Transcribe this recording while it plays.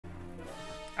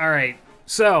Alright,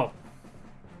 so,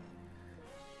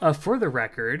 for the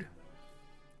record,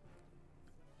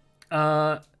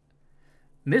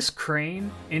 Miss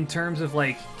Crane, in terms of,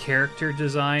 like, character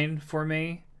design for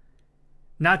me,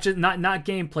 not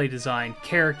gameplay design,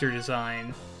 character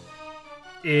design,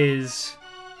 is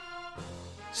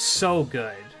so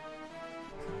good.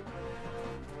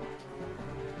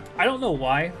 I don't know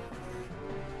why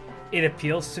it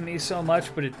appeals to me so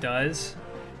much, but it does.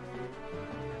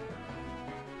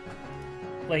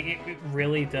 Like, it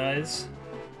really does.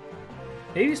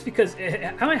 Maybe it's because...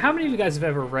 How many of you guys have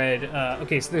ever read...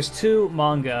 okay, so there's two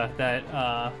manga that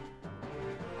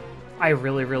I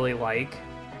really, really like,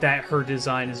 that her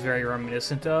design is very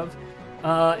reminiscent of.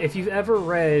 If you've ever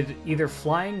read either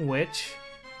Flying Witch,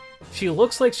 she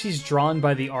looks like she's drawn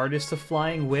by the artist of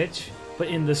Flying Witch, but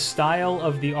in the style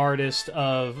of the artist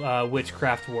of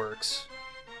Witchcraft Works.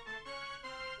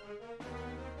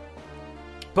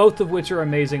 Both of which are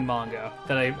amazing manga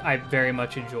that I very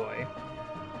much enjoy.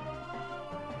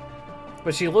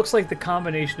 But she looks like the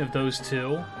combination of those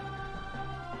two.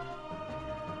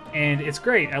 And it's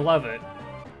great. I love it.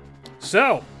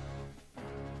 So,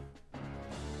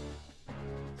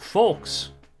 folks,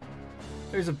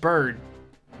 there's a bird.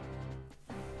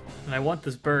 And I want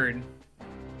this bird.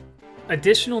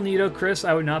 Additional Nido Chris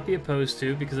I would not be opposed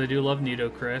to, because I do love Nido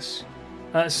Chris.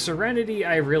 Serenity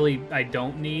I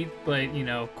don't need, but, you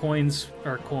know, coins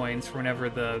are coins whenever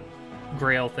the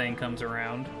Grail thing comes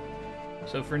around.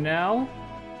 So for now,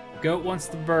 Goat wants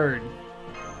the bird.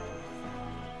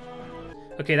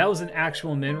 Okay, that was an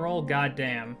actual min roll? God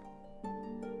damn.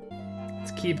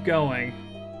 Let's keep going.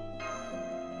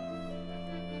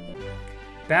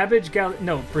 Babbage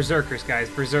no, Berserkers, guys.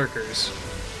 Berserkers.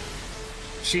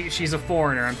 She's a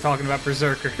foreigner. I'm talking about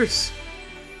Berserkers.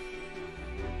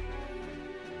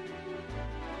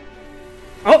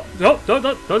 Oh, no,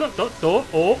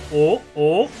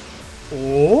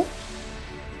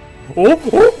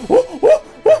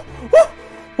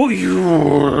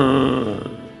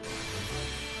 you.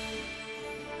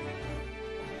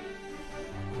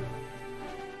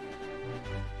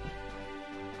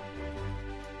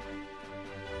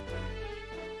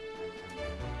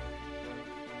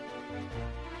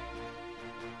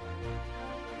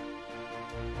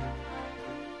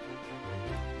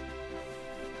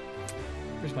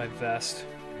 Where's my vest?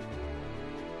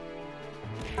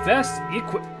 Vest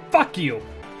equip. Fuck you!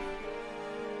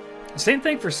 Same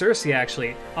thing for Cersei,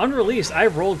 actually. On release, I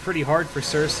rolled pretty hard for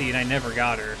Cersei and I never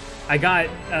got her. I got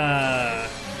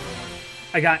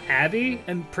Abby,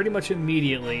 and pretty much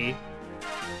immediately.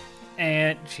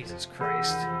 And Jesus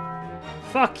Christ.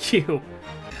 Fuck you. Here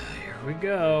we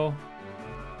go.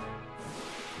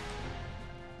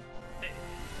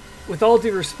 With all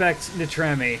due respect,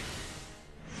 Nitremi,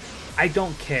 I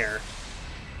don't care.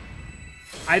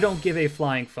 I don't give a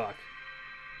flying fuck.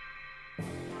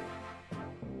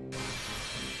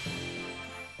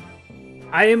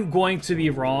 I am going to be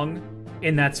wrong,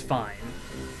 and that's fine.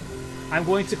 I'm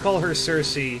going to call her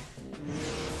Cersei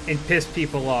and piss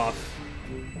people off.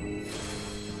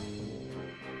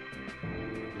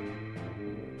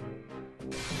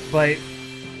 But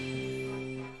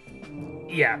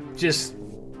yeah, just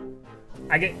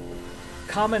I get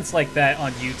comments like that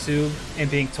on YouTube,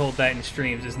 and being told that in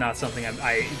streams is not something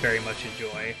I very much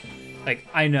enjoy. Like,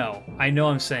 I know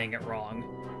I'm saying it wrong.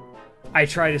 I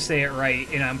try to say it right,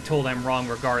 and I'm told I'm wrong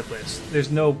regardless.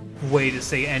 There's no way to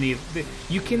say any of...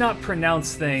 You cannot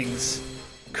pronounce things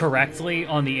correctly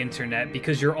on the internet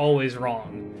because you're always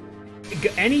wrong.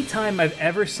 Anytime I've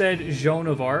ever said Joan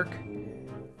of Arc,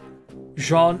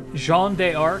 Jean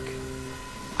d'Arc,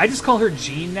 I just call her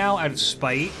Jean now out of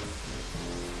spite.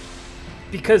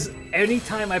 Because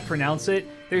anytime I pronounce it,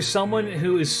 there's someone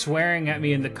who is swearing at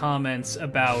me in the comments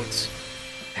about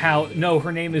how, no,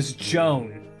 her name is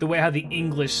Joan. The way how the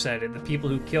English said it, the people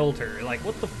who killed her. Like,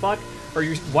 what the fuck? Or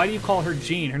why do you call her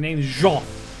Jean? Her name is Jean.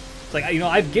 It's like, you know,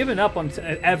 I've given up on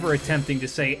ever attempting to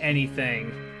say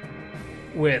anything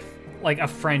with, like, a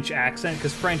French accent,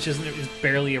 because French is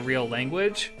barely a real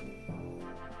language.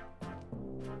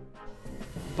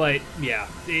 But, yeah,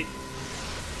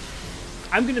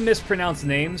 I'm gonna mispronounce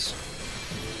names.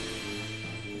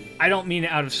 I don't mean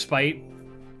it out of spite.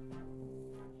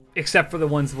 Except for the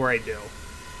ones where I do.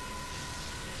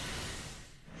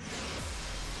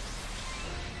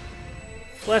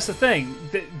 Well, that's the thing.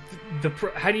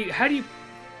 How do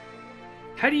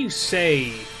you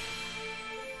say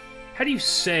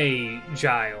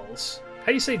Giles? How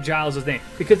do you say Giles' name?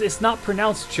 Because it's not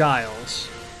pronounced Giles.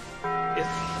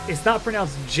 It's not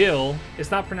pronounced Jill. It's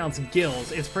not pronounced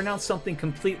Gills. It's pronounced something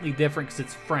completely different because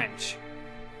it's French.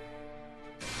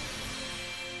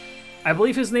 I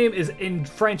believe his name is in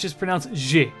French is pronounced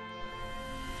Je.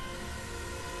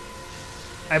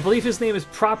 I believe his name is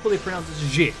properly pronounced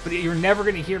Je, but you're never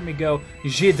going to hear me go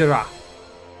Je dira.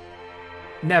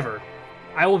 Never.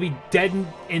 I will be dead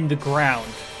in the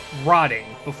ground, rotting,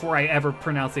 before I ever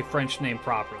pronounce a French name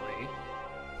properly.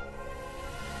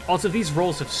 Also, these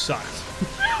rolls have sucked.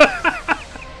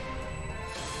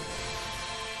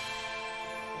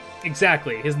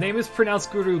 Exactly. His name is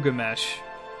pronounced Gurugamesh.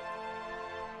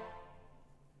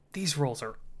 These rolls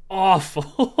are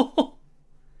awful.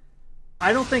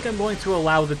 I don't think I'm going to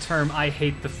allow the term I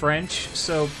hate the French,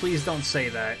 so please don't say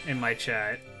that in my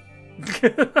chat.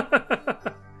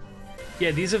 Yeah,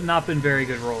 these have not been very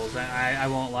good rolls. I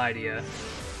won't lie to you.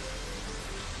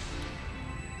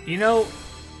 You know...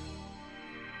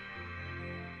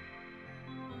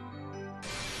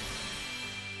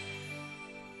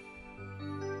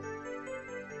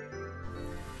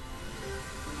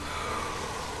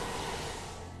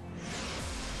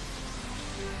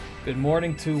 Good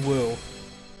morning to Woo.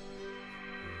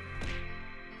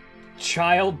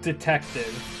 Child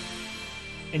detective.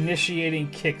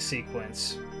 Initiating kick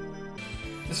sequence.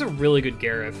 This is a really good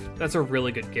Gareth. That's a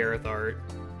really good Gareth art.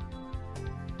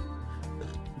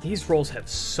 These rolls have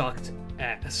sucked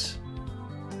ass.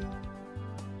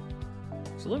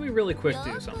 So let me really quick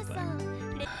do something.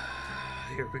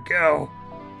 Here we go.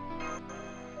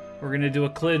 We're gonna do a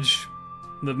klidge.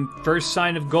 The first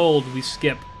sign of gold, we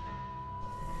skip.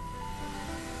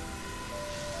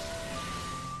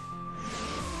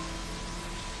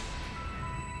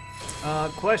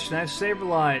 Question, I have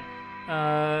Saberlight.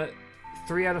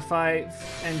 3 out of 5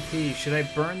 NP. Should I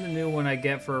burn the new one I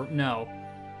get for... No.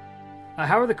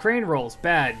 How are the crane rolls?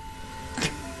 Bad.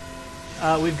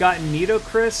 We've got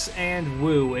Nitocris and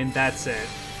Woo, and that's it.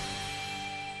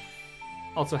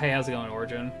 Also, hey, how's it going,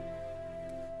 Origin?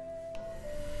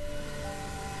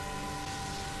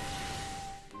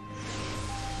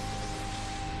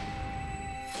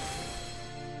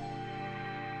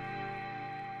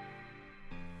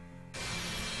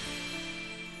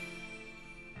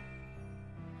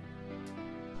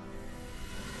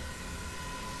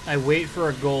 I wait for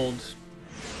a gold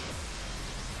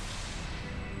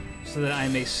so that I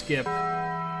may skip.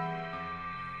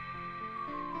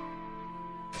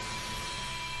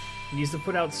 He needs to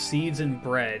put out seeds and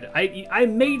bread. I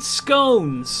made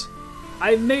scones!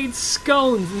 I made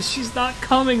scones and she's not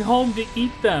coming home to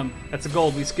eat them. That's a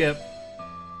gold, we skip.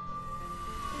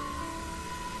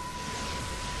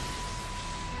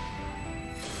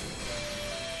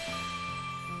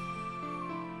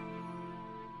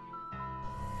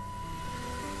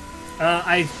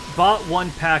 I bought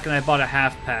 1 pack and I bought a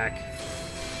half pack.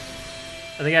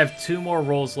 I think I have 2 more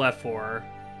rolls left for her.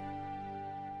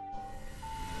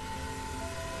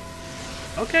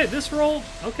 Okay, this roll...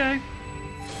 Okay.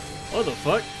 What the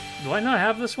fuck? Do I not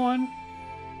have this one?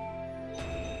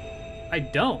 I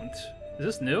don't. Is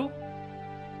this new?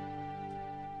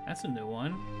 That's a new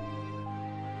one.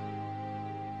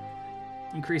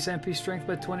 Increase MP strength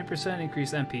by 20%.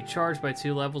 Increase MP charge by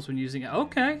 2 levels when using it.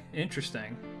 Okay,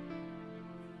 interesting.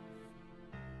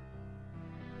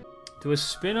 Do a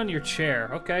spin on your chair.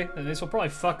 Okay, and this will probably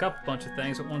fuck up a bunch of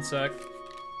things, but 1 sec.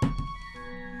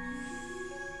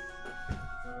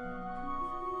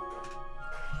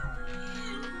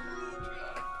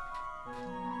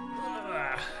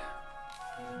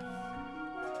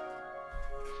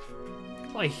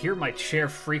 I hear my chair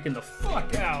freaking the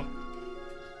fuck out.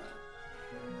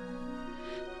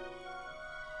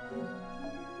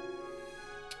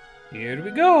 Here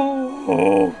we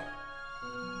go.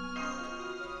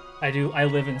 I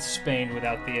live in Spain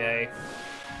without the A.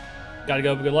 Gotta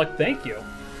go, good luck. Thank you.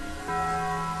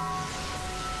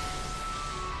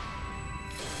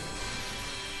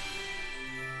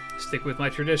 Stick with my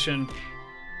tradition.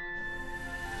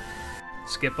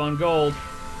 Skip on gold.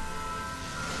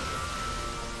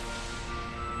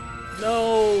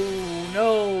 No,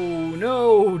 no,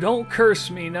 no, don't curse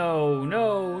me, no,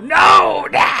 no, no,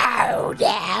 no,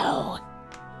 no.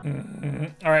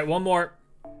 All right, 1 more.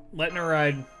 Letting her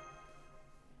ride.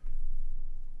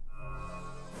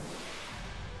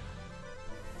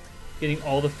 Getting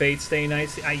all the Fate Stay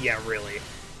Nights. Yeah, really.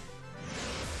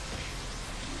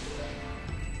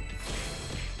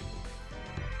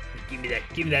 Give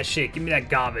me that shit. Give me that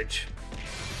garbage.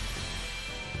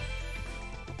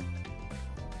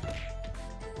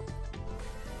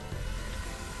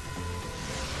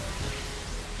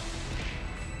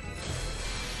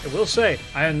 I will say,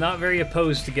 I am not very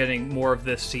opposed to getting more of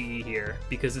this CE here,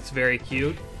 because it's very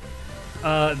cute.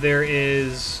 There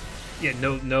is... Yeah,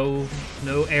 no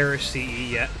Erish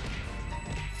CE yet.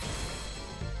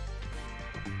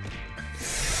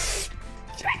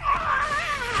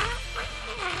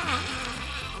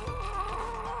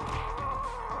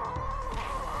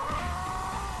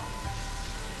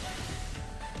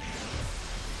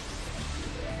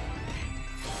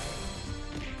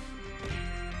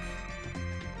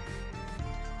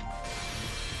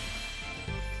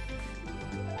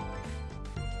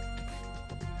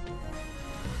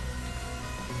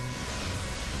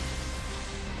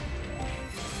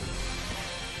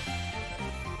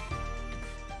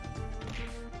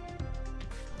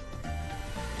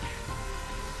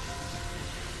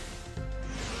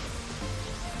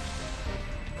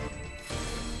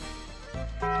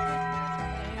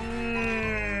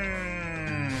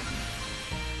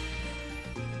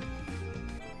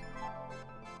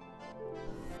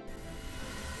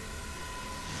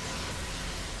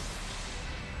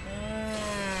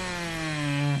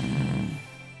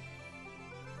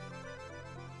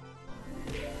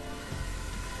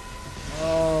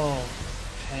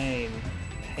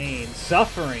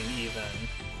 suffering even.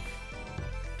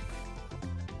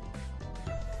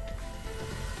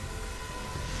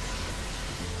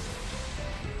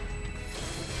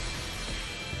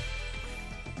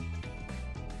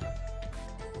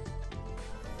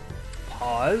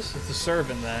 Pause. It's a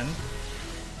servant then.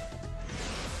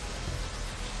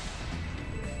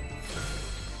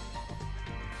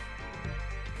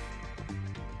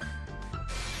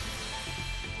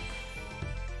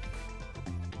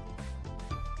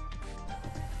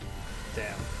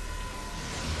 Damn.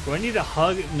 Do I need a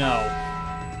hug? No.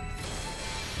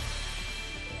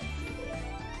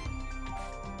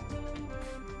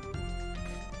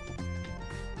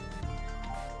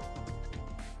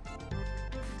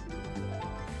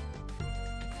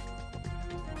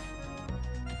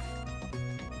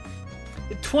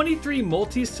 $23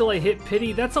 multis till I hit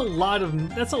pity. That's a lot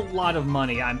of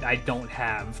money I don't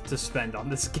have to spend on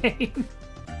this game.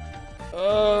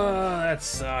 That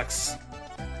sucks.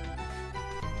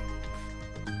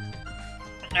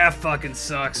 That fucking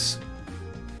sucks.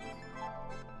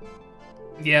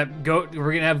 Yeah,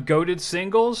 we're gonna have goated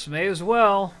singles. May as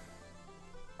well.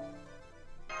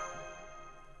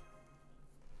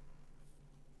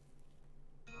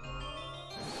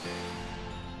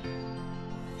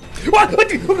 What?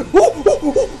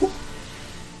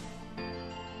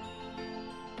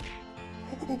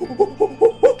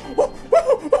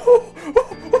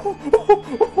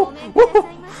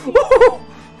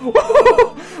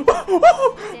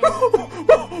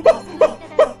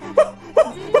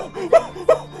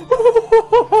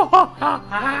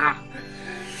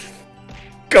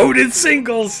 Goated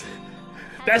singles.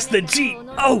 That's the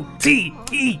G-O-T-E-D,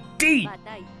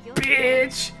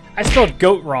 bitch. I spelled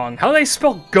goat wrong. How did I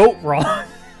spell goat wrong?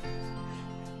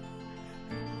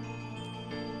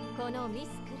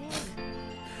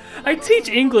 I teach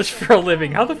English for a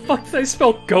living. How the fuck did I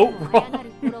spell goat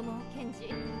wrong?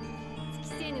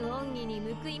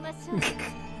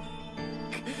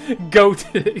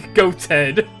 Goated.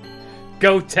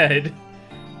 Goated.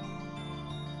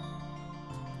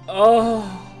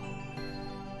 Oh.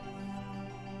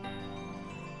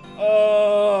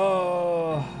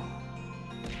 Oh.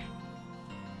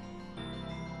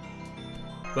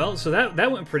 Well, so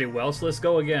that went pretty well, so let's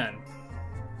go again.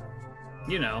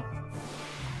 You know.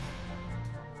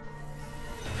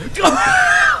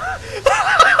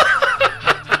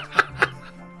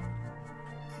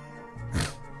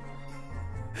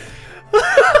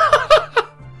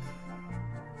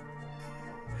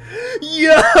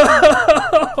 Yo!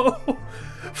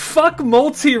 Fuck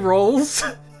multi-rolls.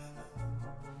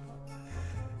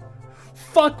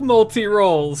 Fuck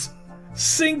multi-rolls.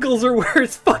 Singles are where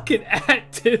it's fucking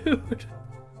at, dude.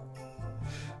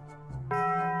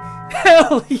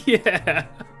 Hell yeah.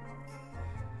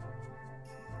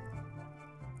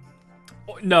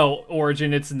 No,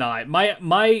 Origin, it's not.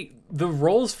 The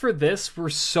rolls for this were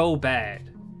so bad.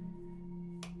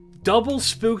 Double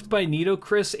spooked by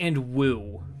Nidochris and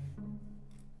Woo.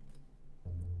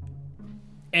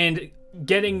 And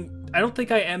getting... I don't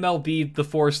think I MLB'd the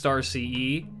 4-star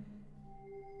CE.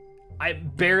 I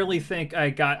barely think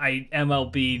I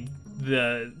MLB'd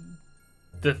the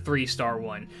 3-star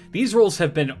one. These rolls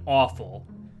have been awful.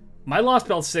 My Lost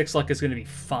Belt 6 luck is going to be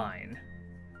fine.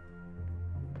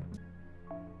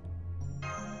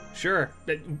 Sure.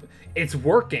 It's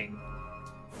working.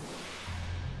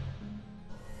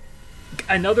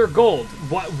 Another gold.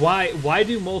 Why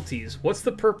do multis? What's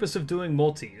the purpose of doing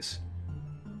multis?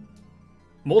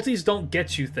 Multis don't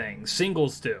get you things.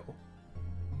 Singles do.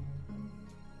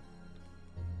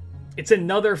 It's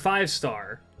another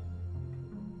 5-star.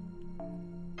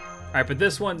 Alright, but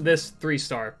this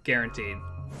 3-star, guaranteed.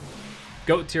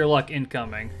 Goat tier luck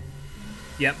incoming.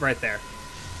 Yep, right there.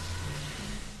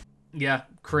 Yeah,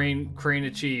 crane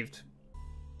achieved.